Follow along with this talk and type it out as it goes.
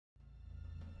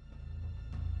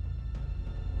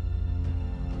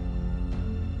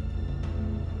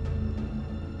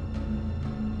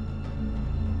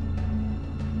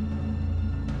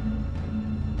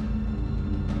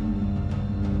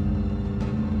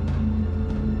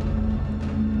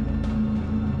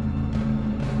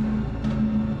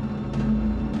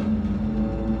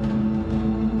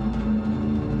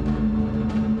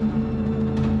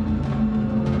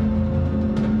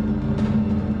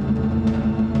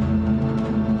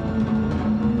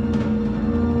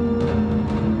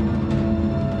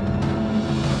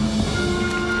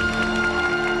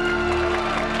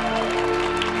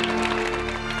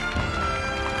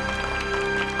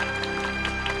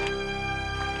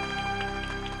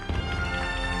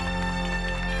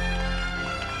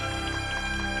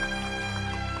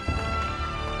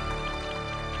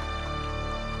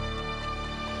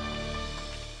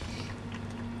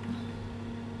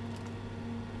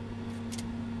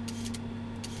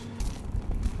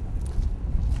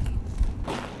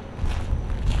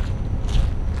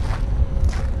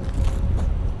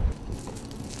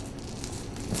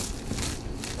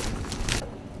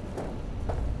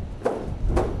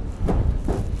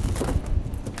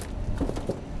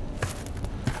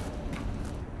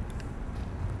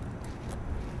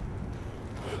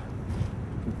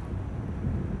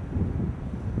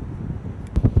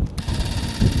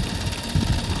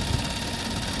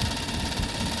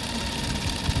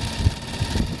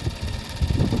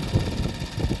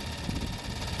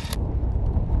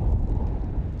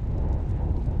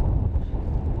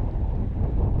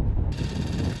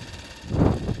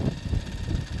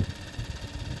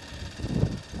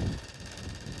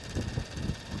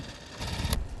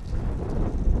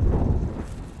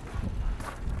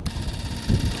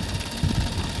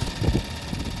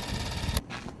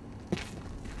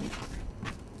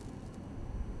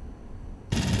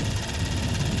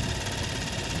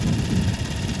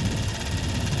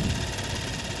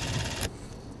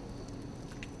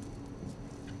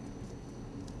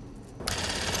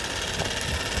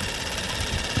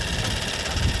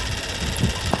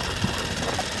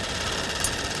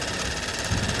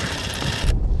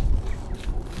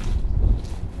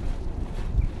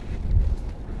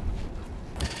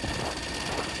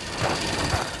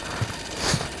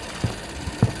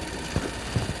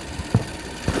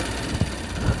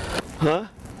Huh?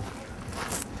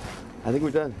 I think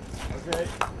we're done. Okay.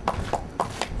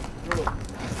 Cool.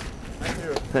 Thank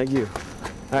you. Thank you.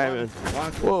 All right, man.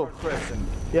 One Whoa. question.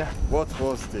 Yeah. What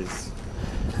was this?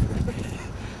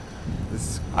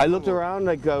 I looked around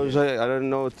like I didn't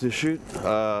know what to shoot.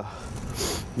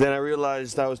 Then I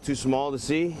realized I was too small to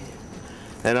see,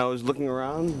 and I was looking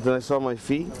around. Then I saw my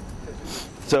feet.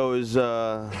 So it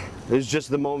was just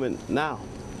the moment now.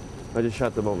 I just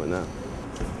shot the moment now.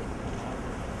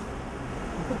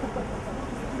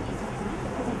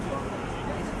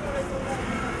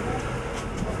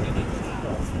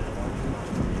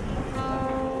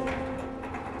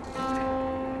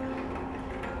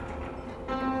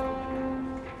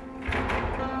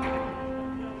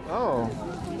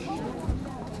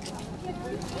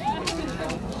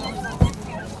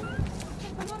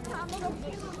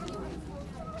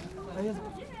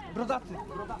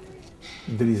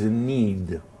 There is a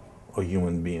need of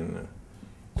human being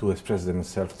to express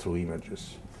themselves through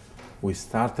images. We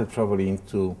started probably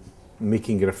into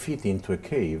making graffiti into a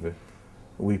cave.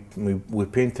 We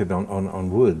painted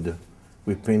on wood,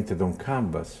 we painted on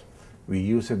canvas. We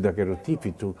used the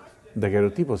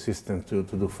daguerreotipo system to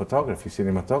do photography,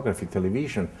 cinematography,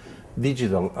 television,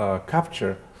 digital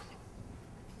capture.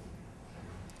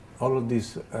 All of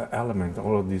these elements,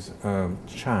 all of these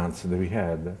chants that we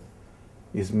had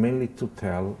is mainly to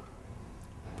tell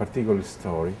particular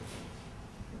story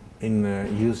in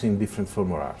using different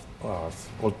form of arts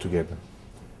altogether.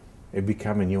 It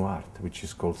became a new art, which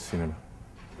is called cinema.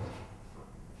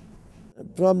 The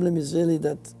problem is really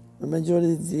that the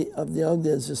majority of the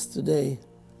audiences today,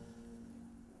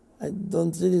 I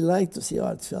don't really like to see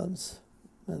art films.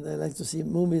 And I like to see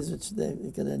movies which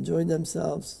they can enjoy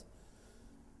themselves.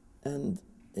 And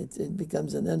it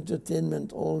becomes an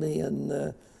entertainment only,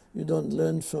 and you don't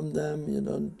learn from them, you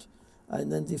don't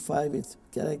identify with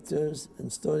characters and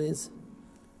stories.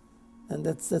 And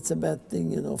that's a bad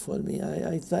thing, you know, for me.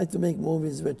 I try to make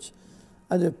movies which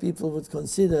other people would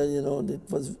consider, you know, it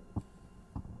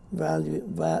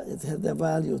had a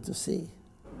value to see.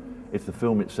 If the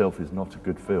film itself is not a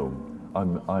good film,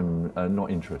 I'm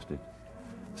not interested.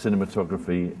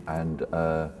 Cinematography and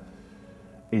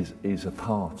is a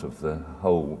part of the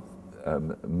whole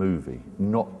movie,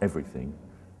 not everything,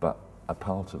 but a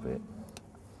part of it.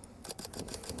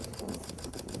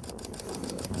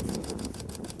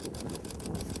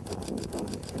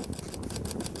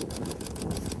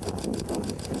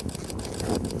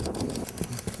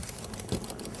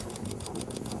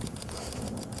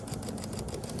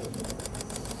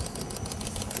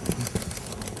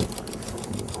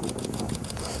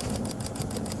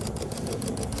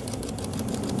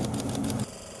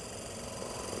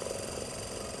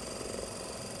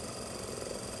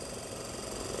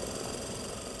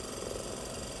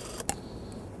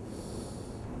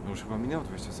 Już chyba minęło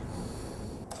 20 sekund.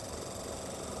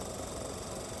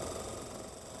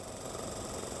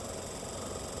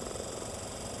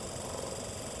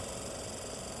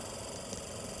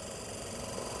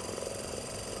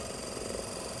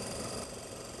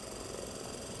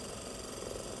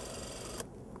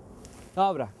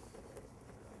 Dobra.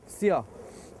 Stio.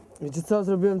 Wiecie co?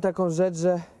 Zrobiłem taką rzecz,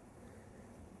 że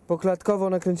poklatkowo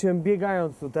nakręciłem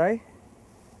biegając tutaj.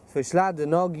 Swoje ślady,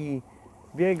 nogi,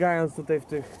 biegając tutaj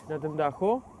na tym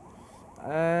dachu.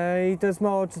 I to jest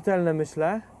mało czytelne,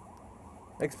 myślę.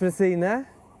 Ekspresyjne.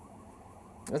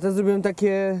 A to zrobiłem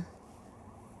takie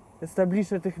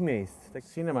establisze tych miejsc.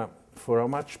 Cinema, for how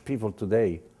much people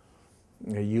today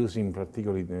using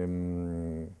particularly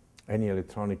any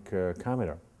electronic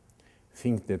camera,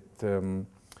 think that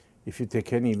if you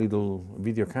take any little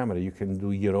video camera, you can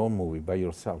do your own movie by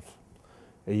yourself.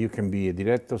 You can be a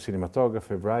director,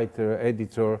 cinematographer, writer,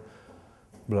 editor,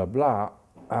 blah, blah.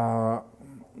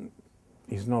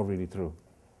 It's not really true.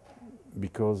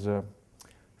 Because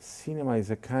cinema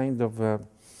is a kind of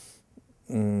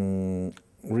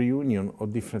reunion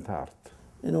of different art.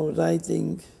 You know,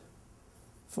 writing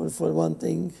for one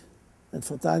thing, and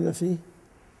photography,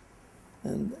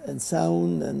 and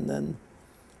sound,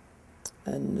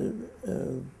 and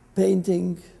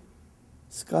painting,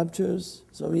 sculptures.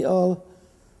 So we all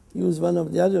use one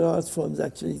of the other art forms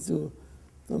actually to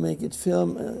make it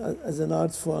film as an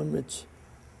art form which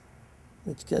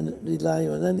can rely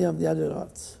on any of the other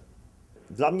arts.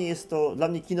 Dla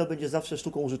mnie kino będzie zawsze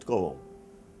sztuką użytkową.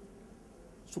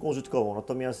 Sztuką użytkową,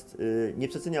 natomiast nie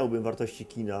przeceniałbym wartości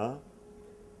kina.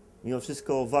 Mimo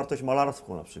wszystko wartość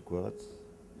malarską na przykład.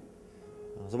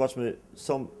 Zobaczmy,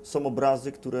 są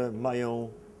obrazy, które mają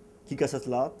kilkaset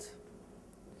lat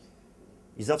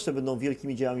i zawsze będą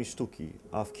wielkimi dziełami sztuki,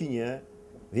 a w kinie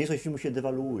większość filmu się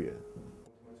dewaluuje.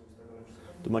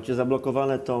 Tu macie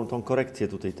zablokowane tą korekcję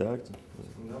tutaj, tak?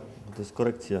 To jest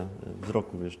korekcja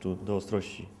wzroku, wiesz, tu do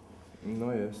ostrości.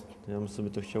 No jest. To ja bym sobie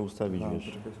to chciał ustawić, wiesz.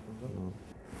 Poczekaj sekundę. No.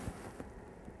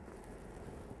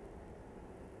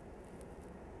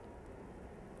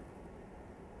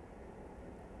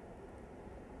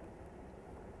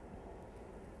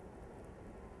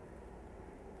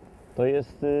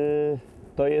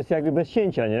 To jest jakby bez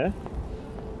cięcia, nie?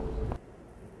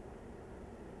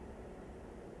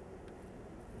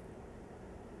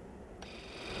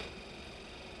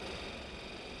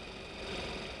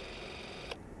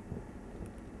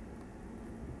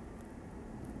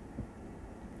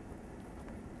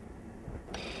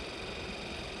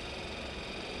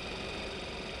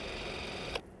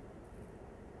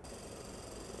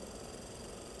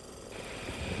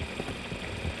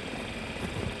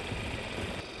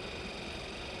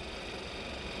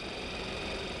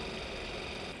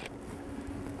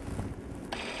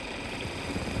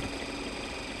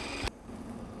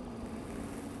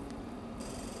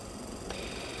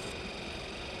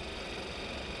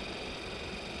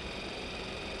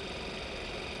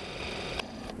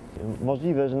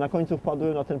 Możliwe, że na końcu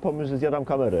wpadłem na ten pomysł, że zjadam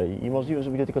kamerę i możliwe, że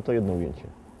będzie tylko to jedno ujęcie.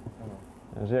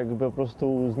 Że jakby po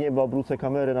prostu z nieba obrócę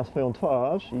kamerę na swoją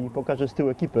twarz i pokażę z tyłu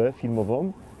ekipę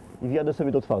filmową i wjadę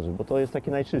sobie do twarzy, bo to jest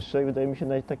takie najczystsze i wydaje mi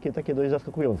się takie dość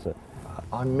zaskakujące.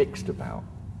 I'm mixed about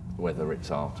whether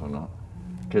it's art or not,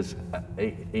 because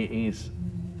it is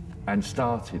and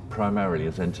started primarily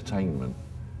as entertainment,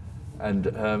 and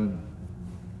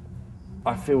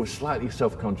I feel slightly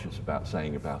self-conscious about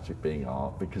saying about it being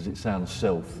art because it sounds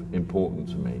self-important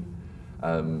to me.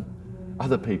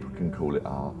 Other people can call it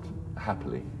art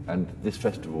happily, and this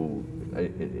festival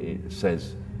it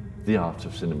says the art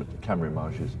of cinema.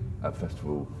 Camerimage is a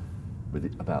festival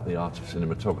about the art of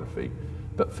cinematography,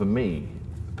 but for me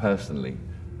personally,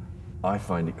 I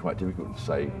find it quite difficult to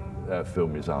say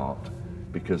film is art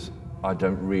because I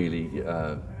don't really.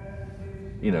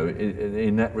 You know,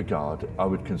 in that regard, I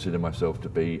would consider myself to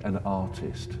be an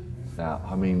artist. Now,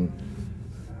 I mean,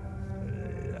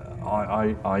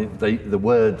 the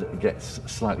word gets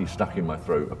slightly stuck in my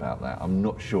throat about that. I'm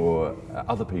not sure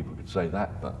other people could say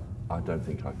that, but I don't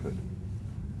think I could.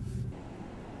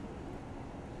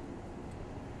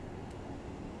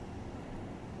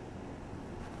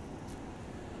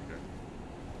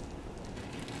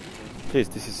 Please,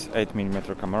 this is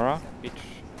 8mm camera. Each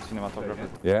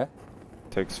cinematographer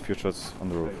takes few shots on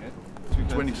the roof.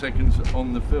 20 seconds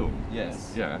on the film?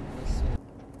 Yes. Yeah.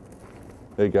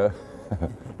 There you go.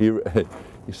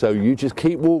 So you just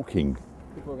keep walking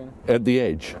at the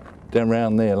edge, down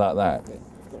round there like that.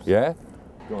 Yeah?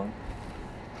 Go on.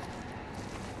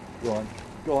 Go on.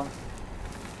 Go on.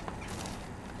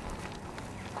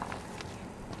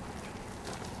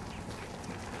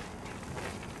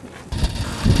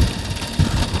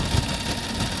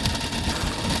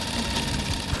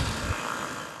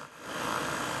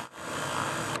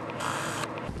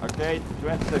 Okay,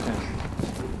 20 seconds.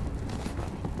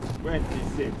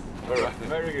 26. All right.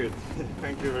 Very good.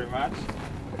 Thank you very much.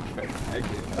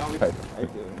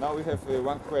 Now we have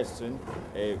one question.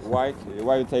 Why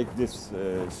you take this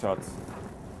shot?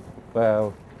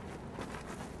 Well,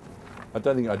 I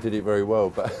don't think I did it very well,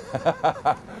 but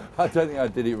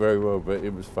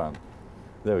it was fun.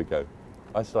 There we go.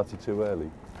 I started too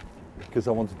early because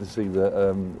I wanted to see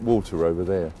the water over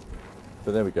there.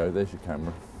 But there we go. There's your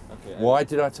camera. Okay, why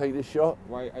did I take this shot?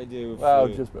 Why idea of... I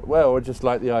just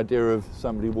like the idea of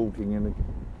somebody walking in,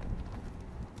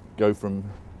 go from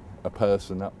a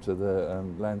person up to the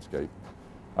landscape,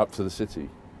 up to the city.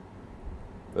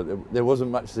 But there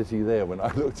wasn't much city there when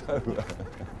I looked over.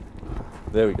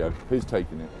 There we go. Who's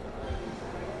taking it?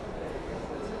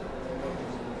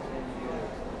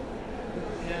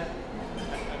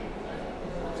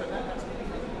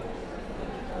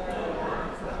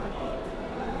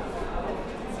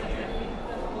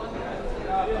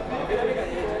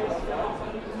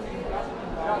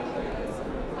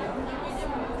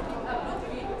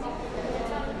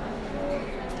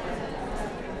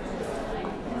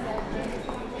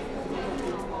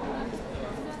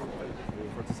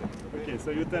 Okay,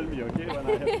 so you tell me, okay, when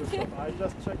I have to stop. I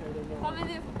just check, I don't know.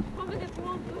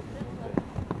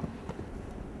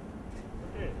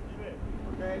 Okay,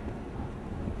 okay.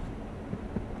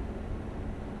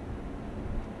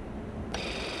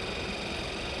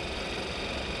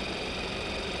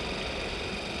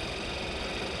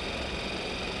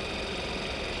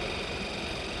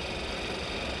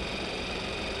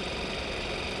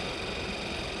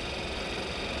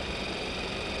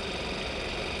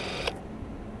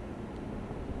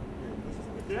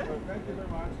 Thank you very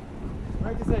much.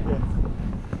 20 seconds.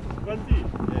 20?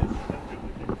 Yes.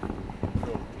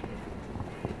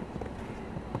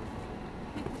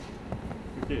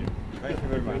 Okay. Thank you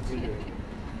very much.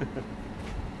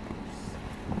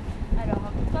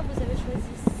 Alors, pourquoi vous avez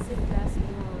choisi ces places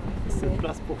pour filmer? Cette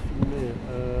place pour filmer.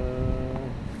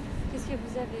 Qu'est-ce que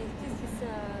vous avez, qu'est-ce que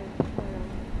ça...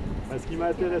 Voilà. Ce qui m'a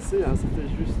intéressé, hein, c'était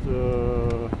juste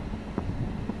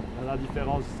la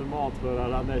différence justement entre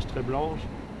la neige très blanche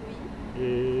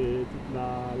et toute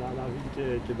la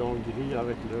ville qui est dans le gris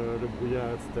avec le brouillard,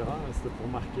 etc. C'était pour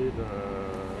marquer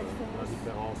la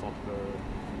différence entre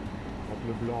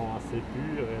le blanc assez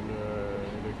pur et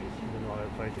le gris, le noir et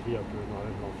enfin, gris un peu noir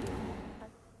et blanc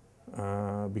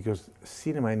finalement. Because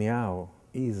cinema anyhow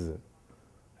is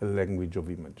a language of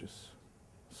images.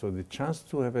 So the chance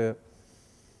to have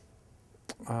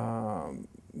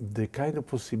the kind of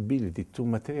possibility to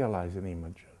materialize an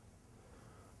image.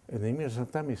 And the image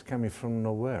sometimes is coming from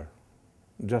nowhere,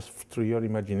 just through your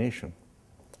imagination,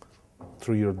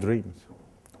 through your dreams,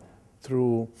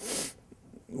 through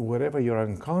whatever your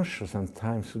unconscious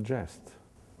sometimes suggests.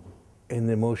 And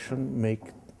emotion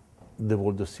make the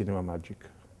world of cinema magic.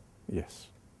 Yes.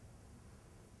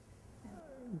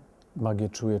 Magię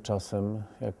czuję czasem,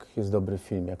 jak jest dobry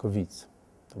film, jako widz.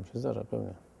 To mi się zdarza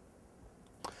pewnie.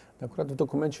 Akurat w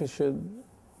dokumencie się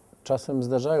czasem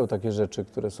zdarzają takie rzeczy,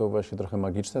 które są właśnie trochę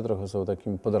magiczne, trochę są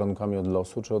takimi podarunkami od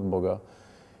losu czy od Boga.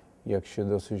 Jak się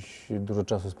dosyć dużo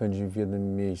czasu spędzi w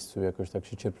jednym miejscu, jakoś tak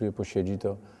się cierpliwie posiedzi,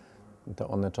 to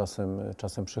one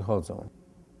czasem przychodzą.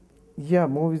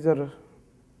 Yeah, movies are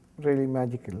really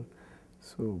magical.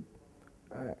 So,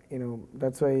 you know,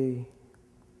 that's why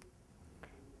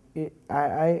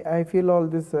I feel all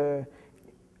these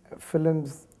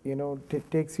films, you know,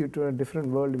 takes you to a different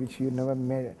world which you never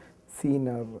seen,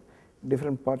 or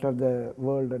different part of the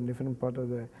world and different part of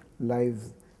the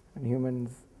lives and humans,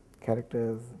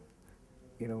 characters,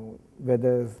 you know,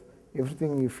 weathers,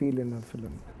 everything you feel in a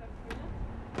film.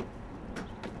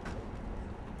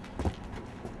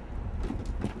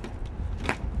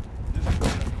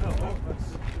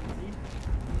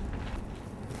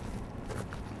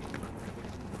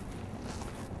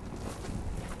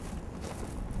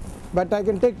 But I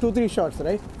can take 2-3 shots,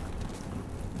 right?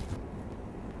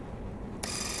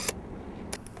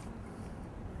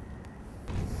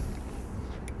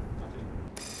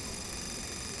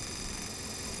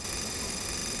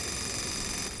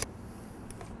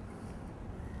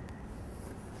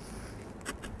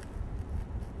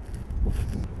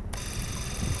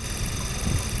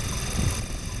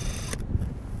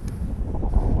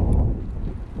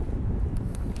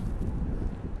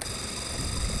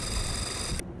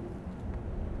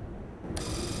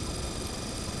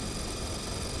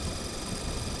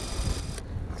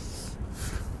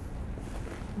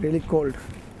 Really cold.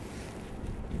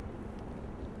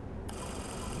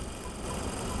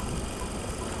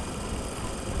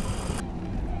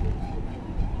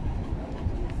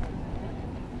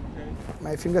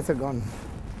 My fingers are gone.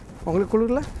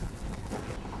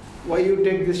 Why you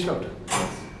take this shot?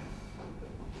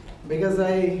 Because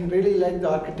I really like the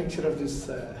architecture of this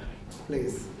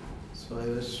place, so I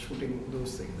was shooting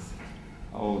those things.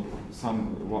 Oh,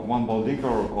 one building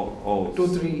or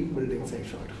 2-3 buildings I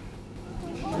shot.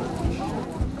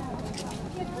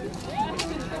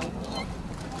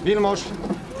 Vilmos!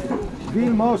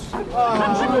 Vilmos!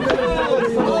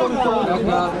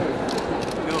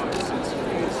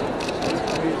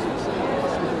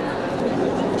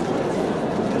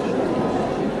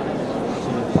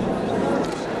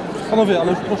 Panowie,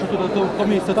 ale proszę tutaj to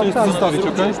miejsce to jest zostawić,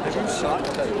 ok?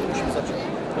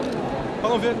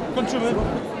 Panowie, kończymy.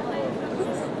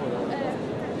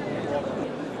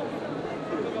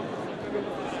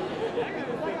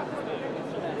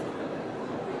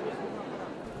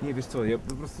 Nie, wiesz co, ja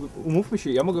po prostu, umówmy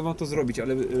się, ja mogę wam to zrobić,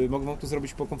 ale mogę wam to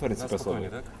zrobić po konferencji prasowej.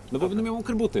 Tak? No bo będę miał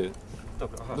mokre buty.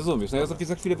 Dobra, aha. Rozumiesz, no ja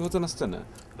za chwilę wychodzę na scenę.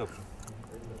 Dobrze.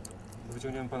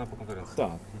 Wyciągniemy pana po konferencji.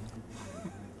 Tak.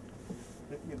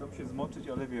 Nie dam się zmoczyć,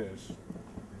 ale wiesz.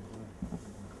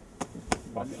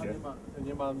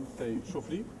 Nie ma tej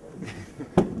szufli?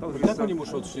 Tak oni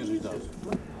muszą odśnieżyć dalej.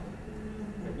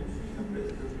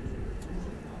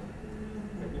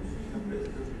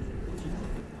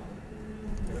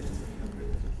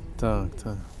 Tak,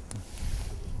 tak.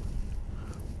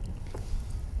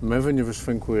 Mewy nie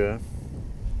wyszwękuje.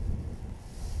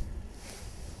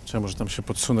 Czy ja może tam się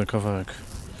podsunę kawałek.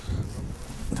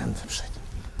 Tędy przejdę.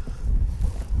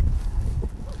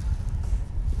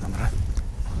 Dobra.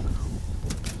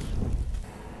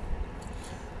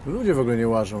 Ludzie w ogóle nie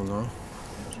łażą, no.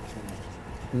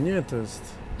 Nie, to jest...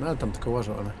 No ale tam tylko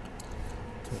łażą, ale...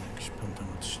 Tu jakiś pan tam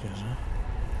odśnieża.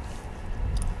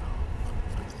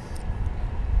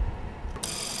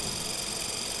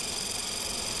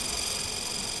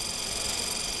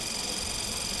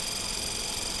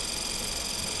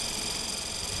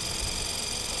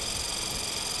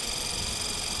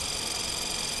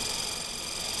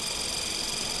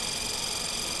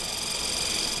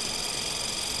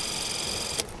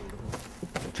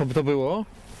 Co by to było?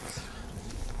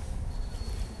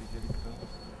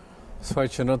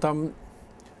 Słuchajcie, no tam...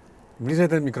 Bliżej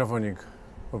ten mikrofonik,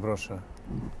 poproszę.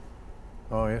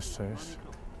 O, jeszcze.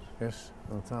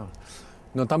 No tak.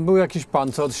 No tam był jakiś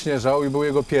pan, co odśnieżał i był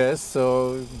jego pies,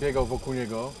 co biegał wokół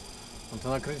niego. No to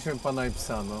nakręciłem pana i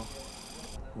psa, no.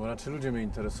 Bo raczej ludzie mnie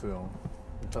interesują.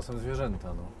 Czasem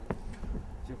zwierzęta, no.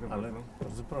 Ale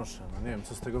bardzo proszę, no nie wiem,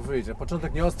 co z tego wyjdzie.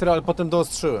 Początek nie ostry, ale potem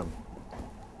doostrzyłem.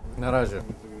 Na razie.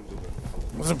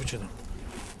 Zrobicie to.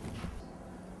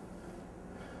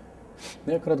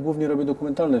 Ja akurat głównie robię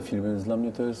dokumentalne filmy, więc dla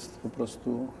mnie to jest po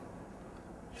prostu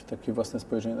takie własne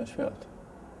spojrzenie na świat.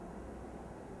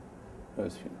 To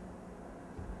jest film.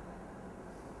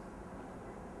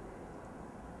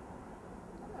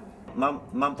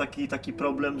 Mam taki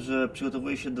problem, że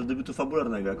przygotowuję się do debiutu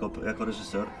fabularnego jako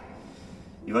reżyser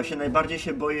i właśnie najbardziej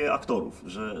się boję aktorów,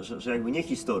 że jakby nie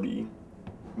historii,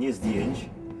 nie zdjęć,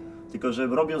 tylko że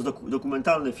robiąc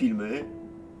dokumentalne filmy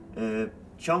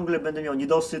ciągle będę miał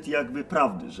niedosyt jakby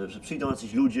prawdy, że przyjdą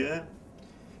jacyś ludzie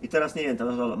i teraz nie wiem,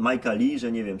 tam Majka Lee,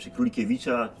 że nie wiem, czy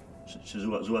Królikiewicza, czy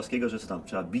Żuławskiego, że co tam,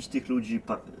 trzeba bić tych ludzi,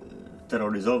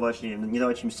 terroryzować, nie wiem, nie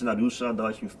dawać im scenariusza,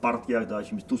 dawać im w partiach,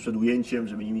 dawać im tuż przed ujęciem,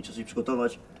 żeby nie mieli coś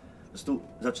przygotować. Po prostu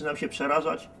zaczynam się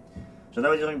przerażać, że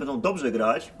nawet jeżeli oni będą dobrze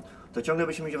grać, to ciągle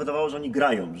by się wydawało, że oni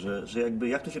grają, że jakby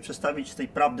jak tu się przestawić z tej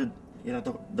prawdy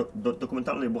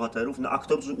dokumentalnych bohaterów na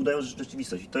aktorów, którzy udają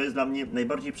rzeczywistość. I to jest dla mnie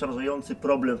najbardziej przerażający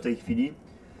problem w tej chwili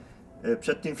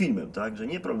przed tym filmem, tak? Że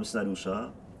nie problem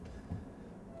scenariusza,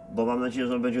 bo mam nadzieję,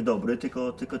 że on będzie dobry,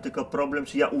 tylko problem,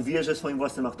 czy ja uwierzę swoim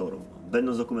własnym aktorom,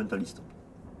 będąc dokumentalistą.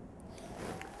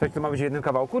 Coś to ma być w jednym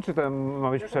kawałku, czy to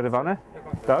ma być przerywane?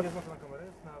 Tak?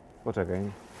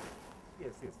 Poczekaj.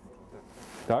 Jest.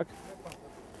 Tak?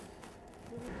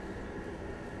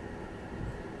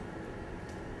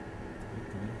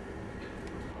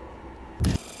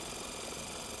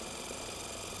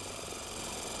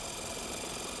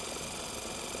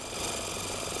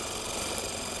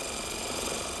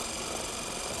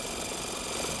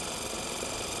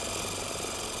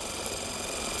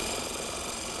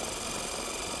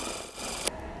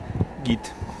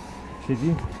 Git.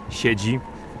 Siedzi? Siedzi.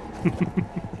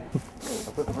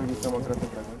 A po co pani chciał akurat ten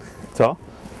fragment? Co?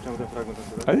 Czemu ten fragment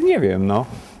akurat? Ale nie wiem, no.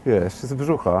 Wiesz, z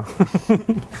brzucha.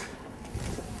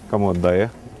 Komu oddaję?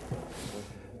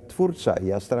 Twórca,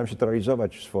 ja staram się to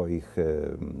realizować w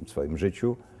swoim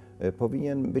życiu,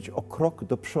 powinien być o krok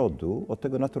do przodu od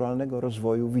tego naturalnego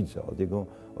rozwoju widza,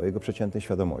 o jego przeciętnej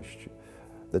świadomości.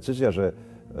 Decyzja, że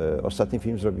ostatni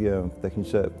film zrobiłem w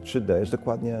technice 3D jest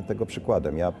dokładnie tego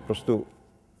przykładem. Ja po prostu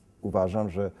uważam,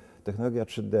 że technologia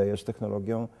 3D jest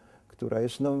technologią, która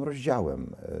jest nowym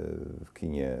rozdziałem w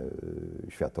kinie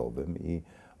światowym i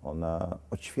ona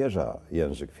odświeża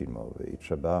język filmowy i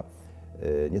trzeba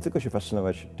nie tylko się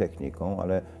fascynować techniką,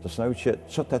 ale zastanowić się,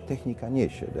 co ta technika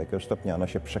niesie, do jakiego stopnia ona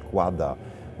się przekłada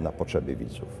na potrzeby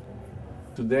widzów.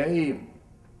 Today,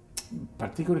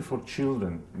 particularly for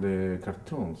children, the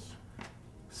cartoons,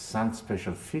 some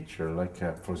special feature,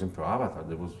 like for example Avatar,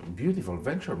 there was a beautiful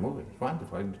adventure movie,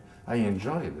 wonderful, I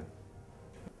enjoyed it.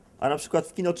 A na przykład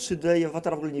w kino 3D i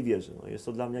Avatar w ogóle nie wierzę. No, jest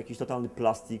to dla mnie jakiś totalny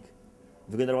plastik,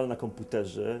 wygenerowany na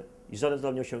komputerze i żadne to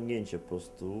dla mnie osiągnięcie po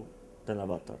prostu, ten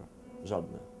Avatar.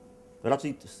 Żadne.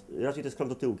 Raczej to jest krok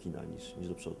do tyłu kina niż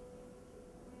do przodu.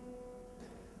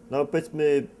 No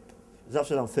powiedzmy,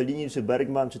 zawsze tam Fellini, czy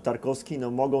Bergman, czy Tarkowski,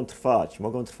 no mogą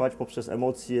trwać poprzez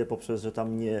emocje, poprzez, że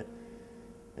tam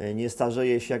nie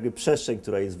starzeje się jakby przestrzeń,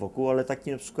 która jest wokół, ale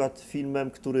takim na przykład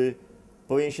filmem, który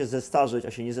powinien się zestarzeć,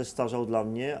 a się nie zestarzał dla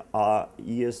mnie, a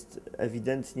jest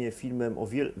ewidentnie filmem o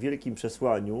wielkim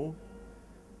przesłaniu,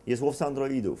 jest Łowca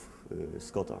Androidów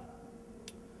Scotta.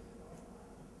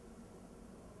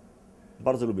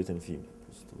 Bardzo lubię ten film. Po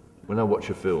prostu. When I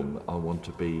watch a film, I want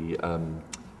to be,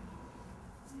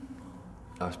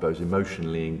 I suppose,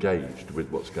 emotionally engaged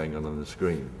with what's going on the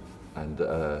screen, and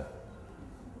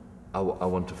I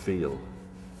want to feel.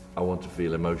 I want to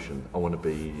feel emotion. I want to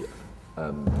be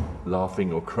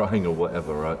laughing or crying or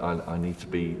whatever. I need to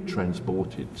be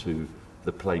transported to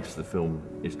the place the film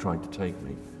is trying to take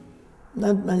me.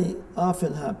 Not many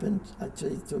often happened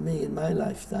actually to me in my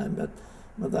lifetime,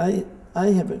 but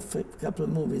I have a couple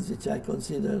of movies which I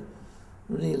consider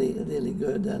really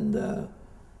good, and a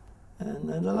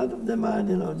lot of them are,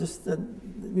 just that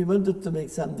we wanted to make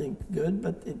something good,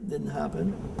 but it didn't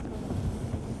happen.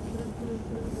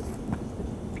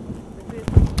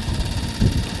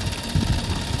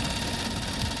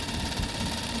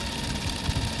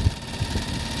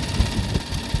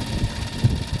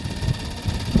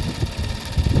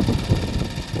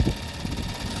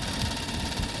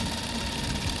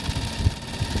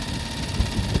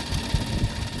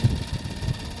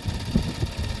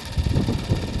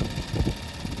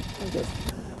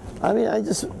 I mean, I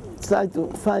just try to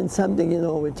find something, you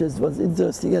know, which was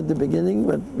interesting at the beginning,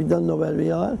 but we don't know where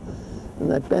we are.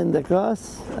 And I panned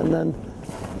across, and then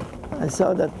I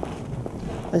saw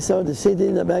the city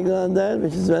in the background there,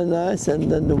 which is very nice,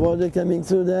 and then the water coming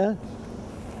through there.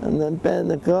 And then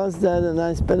panned across there, a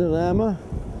nice panorama,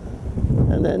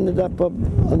 and ended up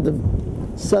on the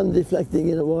sun reflecting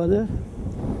in the water,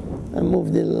 and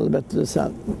moved in a little bit to the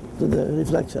sun, to the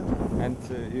reflection. And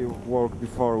you worked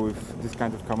before with this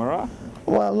kind of camera?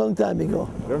 Well, a long time ago.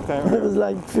 Long time ago? It was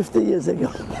like 50 years ago.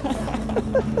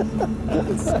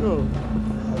 That's cool.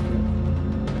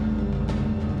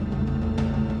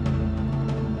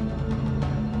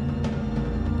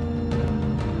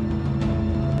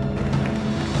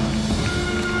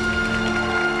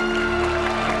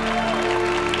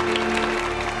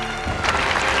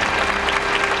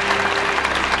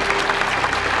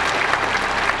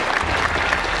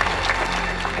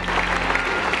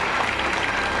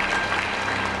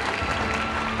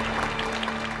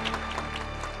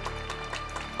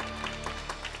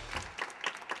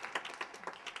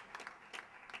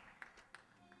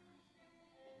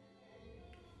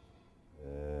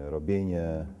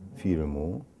 Robienie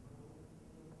filmu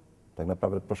tak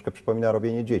naprawdę troszkę przypomina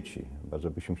robienie dzieci.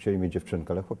 Bardzo byśmy chcieli mieć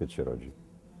dziewczynkę, ale chłopiec się rodzi.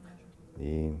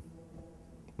 I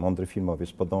mądry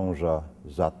filmowiec podąża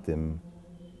za tym,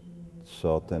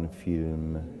 co ten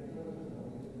film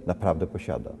naprawdę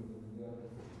posiada.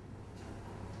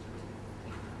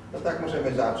 No tak,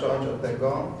 możemy zacząć od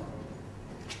tego.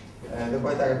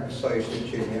 Dokładnie tak, jak stoisz tym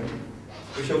cieniem.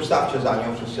 Wy się ustawcie za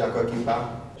nią wszyscy jako ekipa.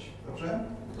 Dobrze?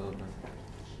 Dobra.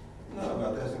 No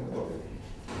dobra, to jest